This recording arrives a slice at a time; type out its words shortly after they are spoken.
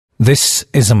This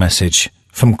is a message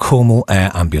from Cornwall Air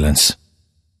Ambulance.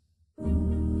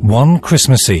 One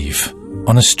Christmas Eve,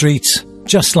 on a street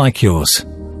just like yours,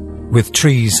 with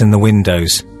trees in the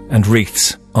windows and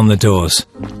wreaths on the doors,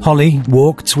 Holly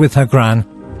walked with her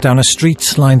gran down a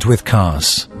street lined with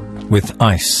cars, with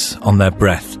ice on their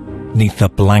breath, neath a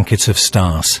blanket of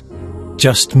stars.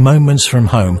 Just moments from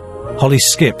home, Holly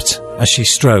skipped as she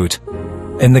strode.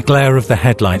 In the glare of the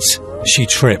headlights, she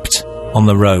tripped on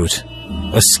the road.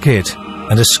 A skid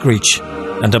and a screech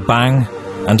and a bang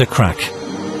and a crack.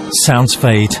 Sounds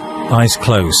fade, eyes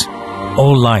close.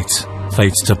 All light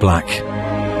fades to black.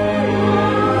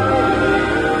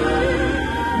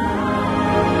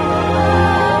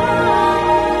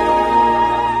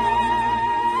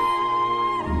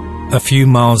 A few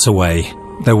miles away,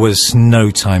 there was no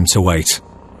time to wait.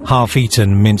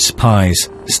 Half-eaten mince pies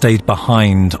stayed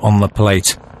behind on the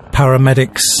plate.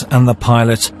 Paramedics and the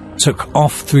pilot took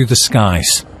off through the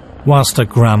skies, whilst a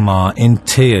grandma in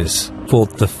tears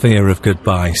fought the fear of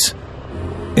goodbyes.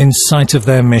 In sight of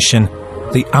their mission,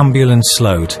 the ambulance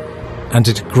slowed, and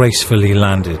it gracefully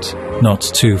landed not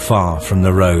too far from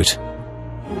the road.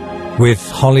 With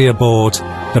Holly aboard,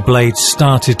 the blades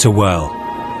started to whirl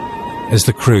as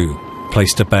the crew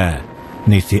placed a bear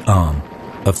neath the arm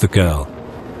of the girl.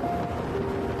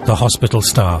 The hospital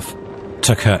staff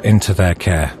took her into their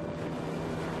care,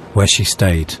 where she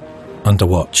stayed under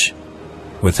watch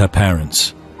with her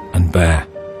parents and bear.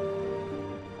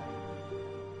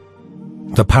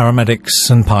 The paramedics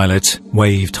and pilot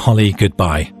waved Holly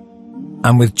goodbye,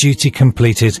 and with duty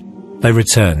completed, they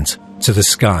returned to the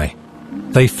sky.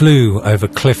 They flew over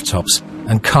cliff tops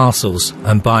and castles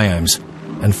and biomes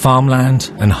and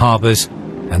farmland and harbours,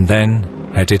 and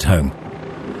then headed home.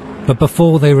 But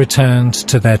before they returned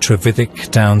to their Trevithick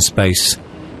down space,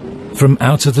 from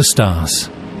out of the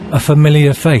stars, a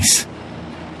familiar face,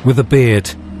 with a beard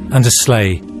and a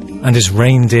sleigh and his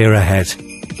reindeer ahead.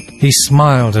 He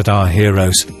smiled at our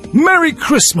heroes. "Merry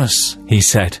Christmas," he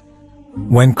said.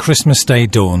 When Christmas Day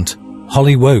dawned,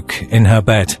 Holly woke in her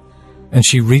bed, and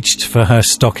she reached for her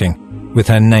stocking with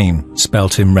her name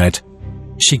spelt in red.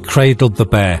 She cradled the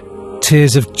bear,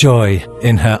 tears of joy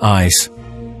in her eyes.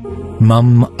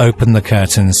 Mum opened the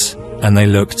curtains, and they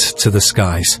looked to the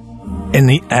skies. In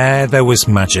the air there was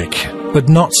magic, but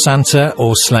not Santa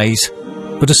or sleighs,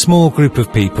 but a small group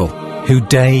of people who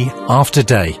day after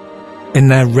day, in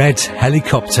their red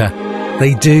helicopter,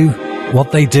 they do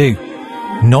what they do.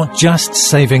 Not just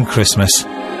saving Christmas,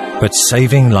 but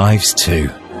saving lives too.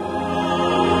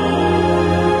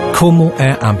 Cornwall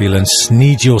Air Ambulance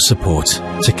need your support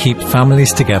to keep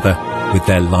families together with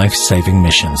their life-saving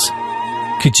missions.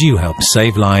 Could you help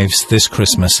save lives this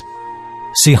Christmas?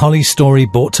 See Holly's story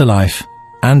brought to life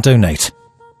and donate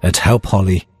at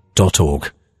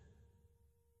helpholly.org.